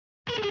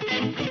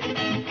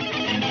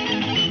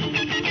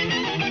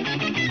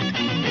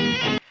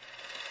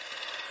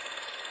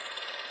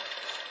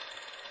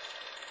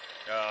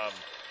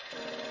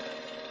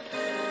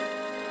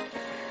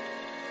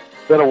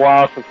Been a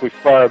while since we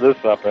fired this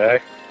up, eh?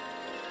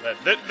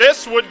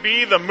 This would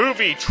be the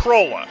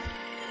Movietrolla.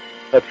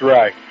 That's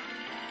right.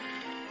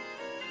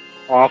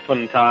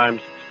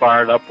 Oftentimes it's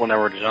fired up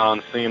whenever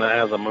John Cena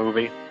has a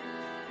movie.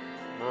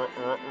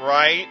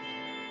 Right?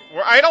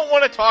 I don't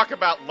want to talk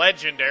about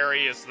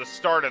Legendary as the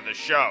start of the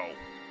show.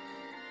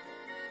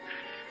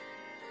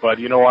 But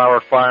you know why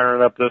we're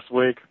firing it up this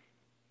week?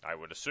 I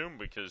would assume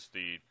because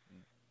the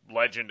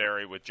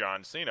Legendary with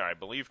John Cena, I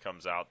believe,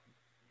 comes out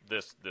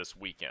this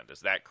weekend.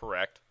 Is that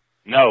correct?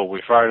 No,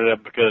 we fired it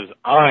up because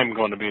I'm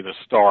going to be the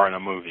star in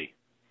a movie.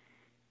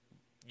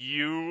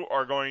 You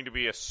are going to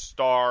be a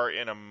star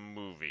in a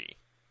movie.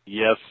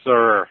 Yes,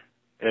 sir.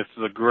 It's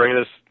the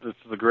greatest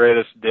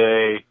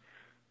day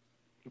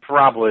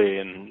probably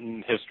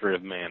in history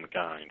of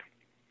mankind.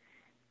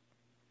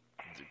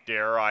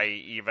 Dare I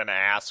even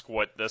ask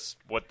what this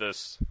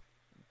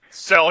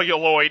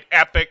celluloid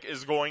epic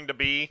is going to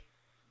be?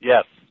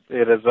 Yes,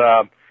 it is.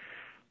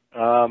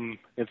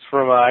 It's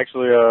from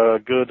actually a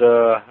good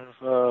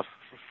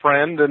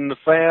friend and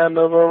fan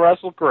of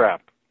Wrestle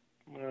Crap,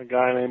 a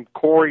guy named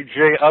Corey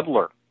J.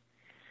 Udler.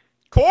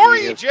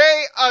 Corey J.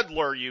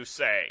 Udler, you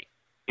say?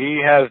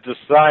 He has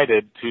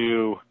decided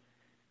to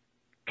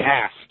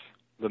cast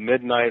the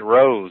Midnight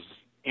Rose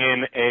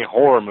in a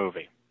horror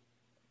movie.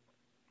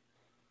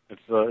 It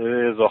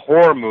is a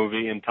horror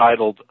movie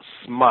entitled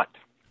Smut.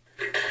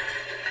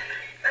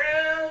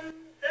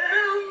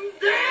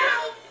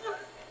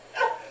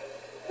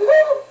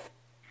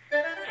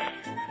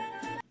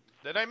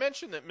 Did I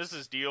mention that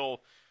Mrs.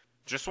 Deal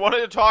just wanted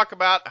to talk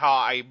about how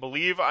I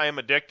believe I am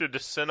addicted to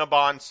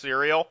Cinnabon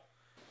cereal?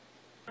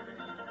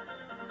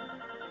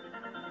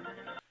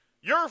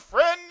 Your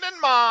friend and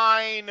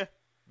mine,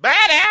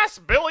 badass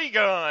Billy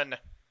Gunn.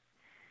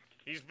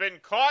 He's been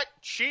caught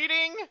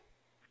cheating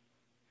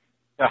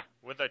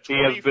with a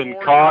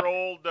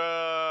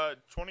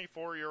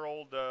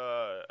 24-year-old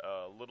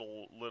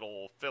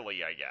little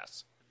filly, I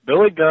guess.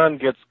 Billy Gunn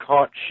gets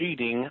caught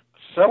cheating.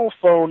 Cell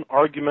phone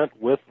argument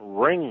with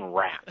ring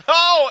rat.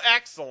 Oh,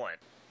 excellent.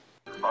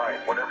 All right,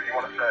 whatever you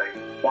want to say.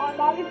 Well,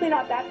 I'm obviously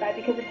not that bad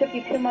because it took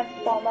you 2 months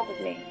to fall in love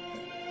with me.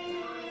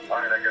 All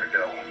right, I gotta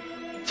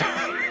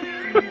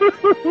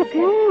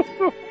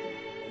go.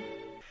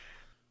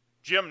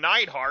 Jim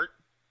Neidhart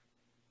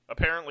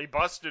apparently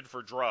busted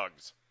for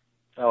drugs.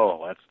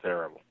 Oh, that's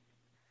terrible.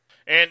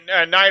 And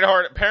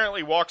Neidhart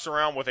apparently walks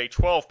around with a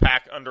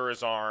 12-pack under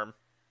his arm,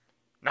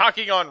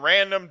 knocking on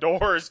random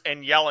doors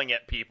and yelling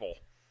at people.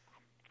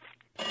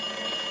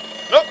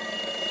 Nope.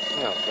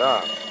 Oh,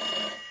 God.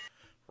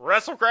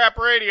 WrestleCrap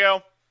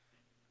Radio.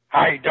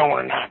 How you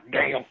doing tonight,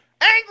 Dale?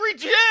 Angry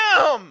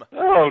Jim!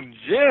 Oh,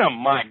 Jim,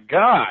 my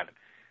God.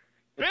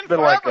 Been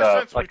forever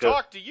since we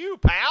talked to you,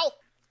 pal.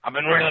 I've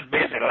been really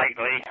busy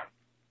lately,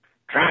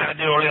 trying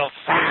to do a little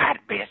side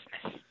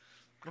business.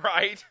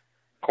 Right.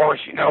 Of course,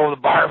 you know,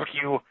 the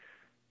barbecue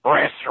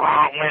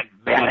restaurant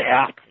went belly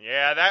up.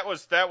 Yeah, that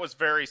was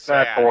very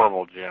sad. That's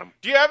horrible, Jim.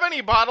 Do you have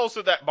any bottles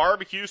of that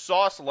barbecue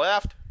sauce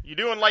left? You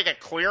doing like a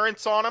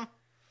clearance on them?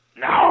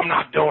 No, I'm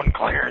not doing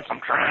clearance. I'm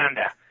trying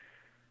to.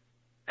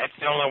 That's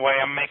the only way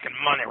I'm making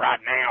money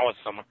right now is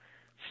some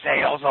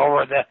sales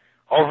over the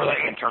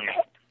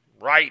internet.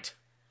 Right.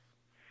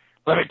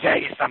 Let me tell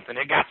you something.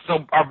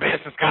 Our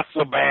business got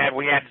so bad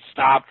we had to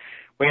stop.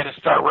 We had to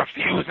start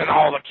refusing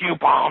all the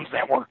coupons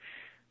that were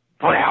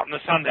put out in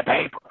the Sunday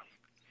paper.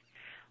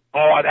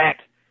 Boy,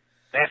 that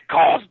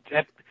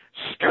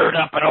stirred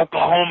up an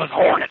Oklahoma's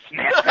hornet's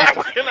nest. I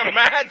can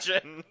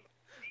imagine.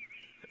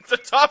 It's a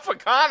tough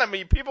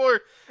economy. People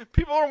are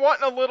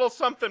wanting a little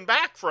something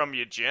back from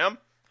you, Jim.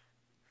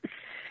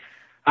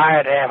 I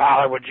had to have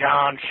Hollywood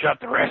John shut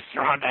the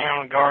restaurant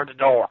down and guard the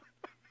door.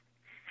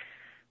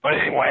 But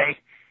anyway,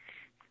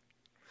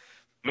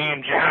 me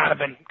and John have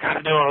been kind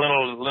of doing a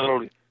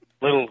little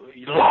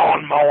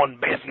lawn mowing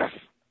business.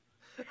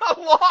 A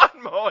lawn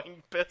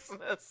mowing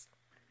business?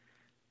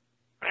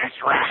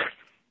 That's right.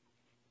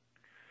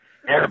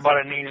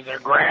 Everybody needs their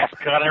grass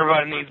cut.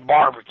 Everybody needs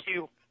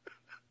barbecue.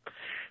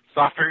 So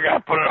I figured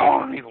I'd put it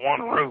all underneath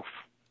one roof.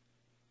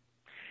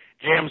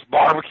 Jim's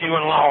Barbecue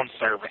and Lawn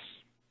Service.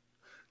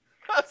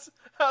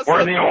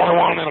 We're the only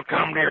one that'll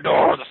come to your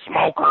door with a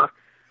smoker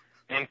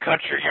and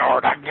cut your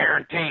yard, I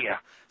guarantee you.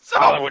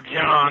 Hollywood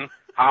John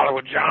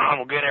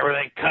will get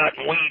everything cut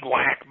and weed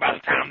whacked by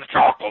the time the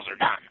chocolates are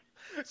done.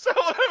 So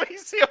let me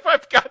see if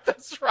I've got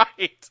this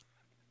right.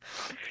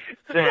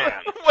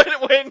 Yeah.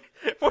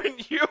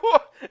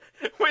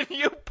 When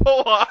you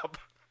pull up,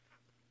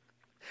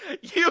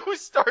 you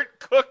start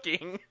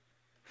cooking,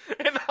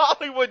 and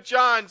Hollywood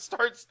John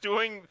starts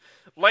doing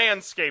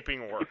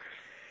landscaping work.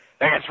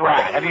 That's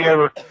right. Have you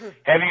ever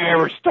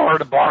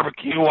started a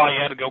barbecue while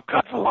you had to go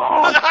cut the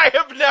lawn? I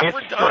have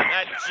never done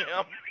that,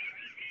 Jim.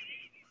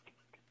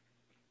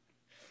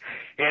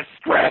 It's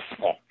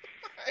stressful.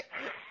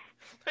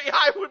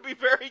 I would be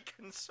very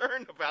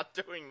concerned about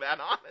doing that,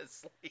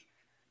 honestly.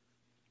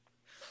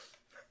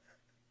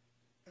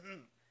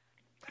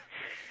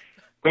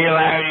 We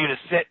allow you to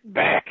sit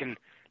back and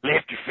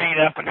lift your feet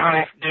up and not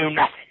have to do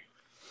nothing.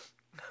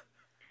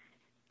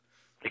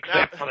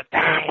 Except for the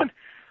time when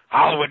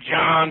Hollywood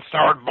John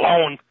started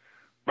blowing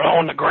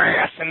the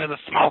grass into the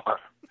smoker.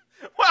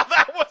 Well,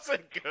 that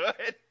wasn't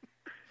good.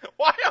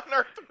 Why on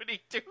earth would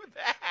he do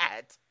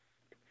that?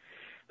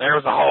 There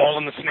was a hole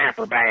in the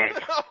snapper bag.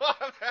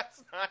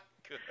 That's not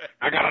good.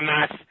 I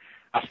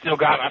still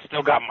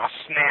got my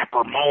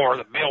snapper mower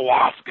that Bill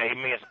Watts gave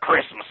me as a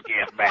Christmas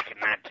gift back in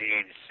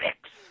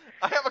 1986.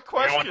 I have a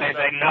question. You know what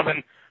they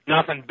say?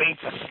 Nothing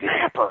beats a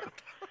snapper.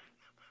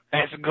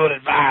 That's good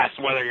advice,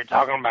 whether you're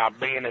talking about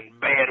being in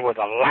bed with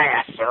a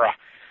lass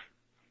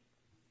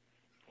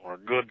or a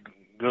good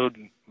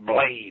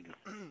blade.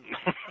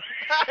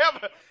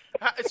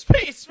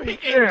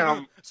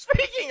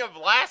 Speaking of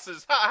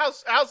lasses,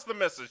 how's the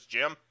missus,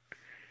 Jim?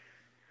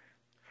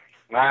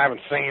 I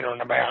haven't seen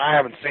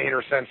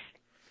her since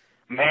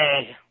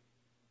May.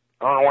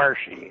 I don't know where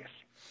she is.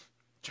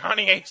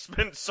 Johnny Ace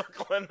been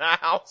circling the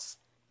house.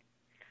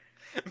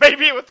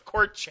 Maybe with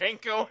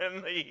Korchenko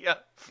in the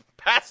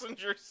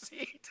passenger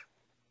seat.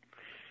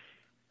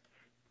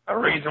 The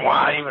reason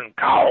why I even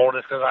called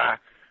is because I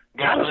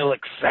got a little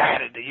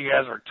excited that you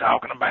guys were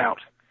talking about.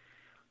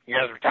 You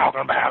guys were talking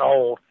about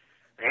old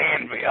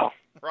Anvil.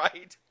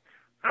 Right.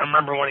 I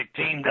remember when he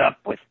teamed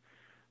up with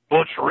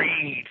Butch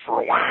Reed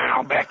for a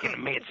while back in the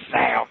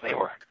Mid-South. They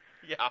were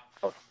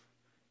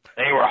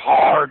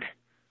hard.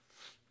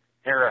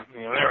 They were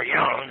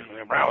young. They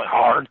were probably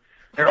hard.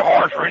 They were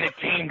hard for any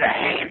team to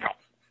handle.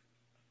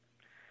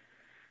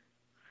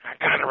 I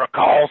kind of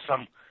recall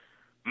some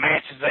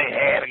matches they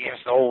had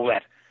against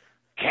that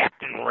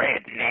Captain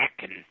Redneck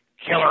and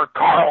Killer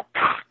Carl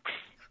Cox.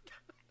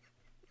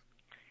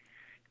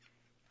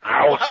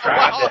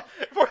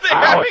 Were they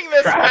having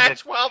this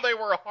match while they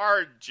were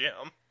hard,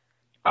 Jim?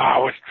 I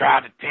always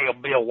tried to tell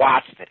Bill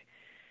Watts that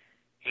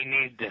he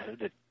needed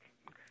the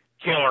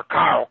Killer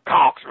Carl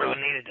Cox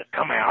really needed to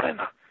come out in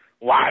a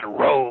white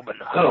robe and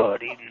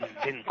hood. He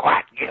didn't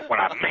quite get what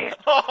I meant.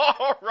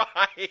 All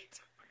right.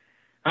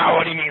 Oh,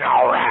 what do you mean,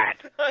 all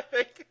right?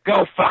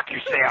 Go fuck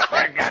yourself.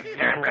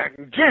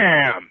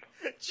 Jim!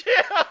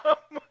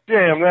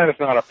 Jim, that is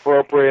not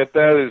appropriate.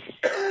 That is...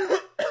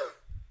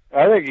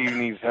 I think he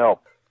needs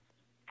help.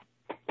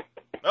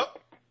 Oh.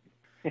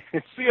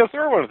 C.S.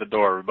 Irwin at the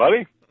door,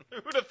 everybody.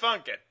 Who'd have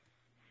thunk it?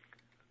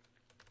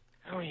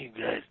 How are you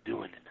guys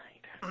doing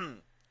tonight?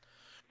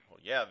 Well,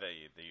 yeah,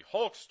 the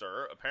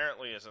Hulkster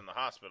apparently is in the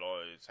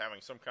hospital. He's having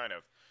some kind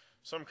of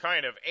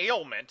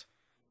ailment.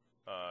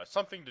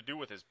 Something to do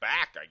with his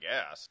back, I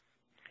guess.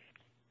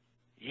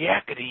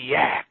 Yakety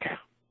yak.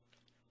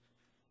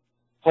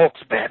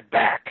 Hulk's bad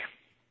back.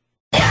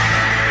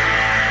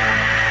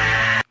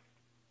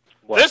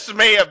 What? This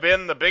may have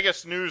been the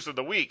biggest news of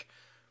the week.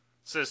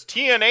 It says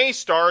TNA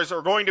stars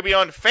are going to be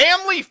on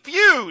Family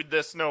Feud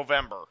this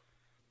November.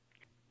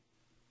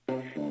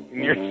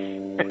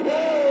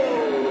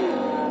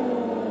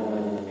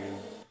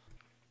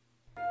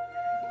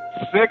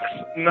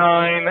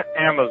 6'9"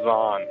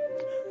 Amazon.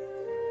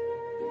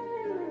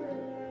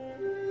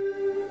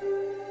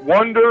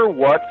 Wonder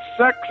what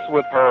sex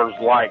with her's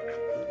like.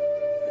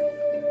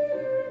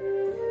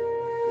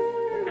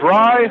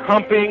 Dry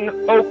humping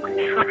oak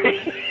tree.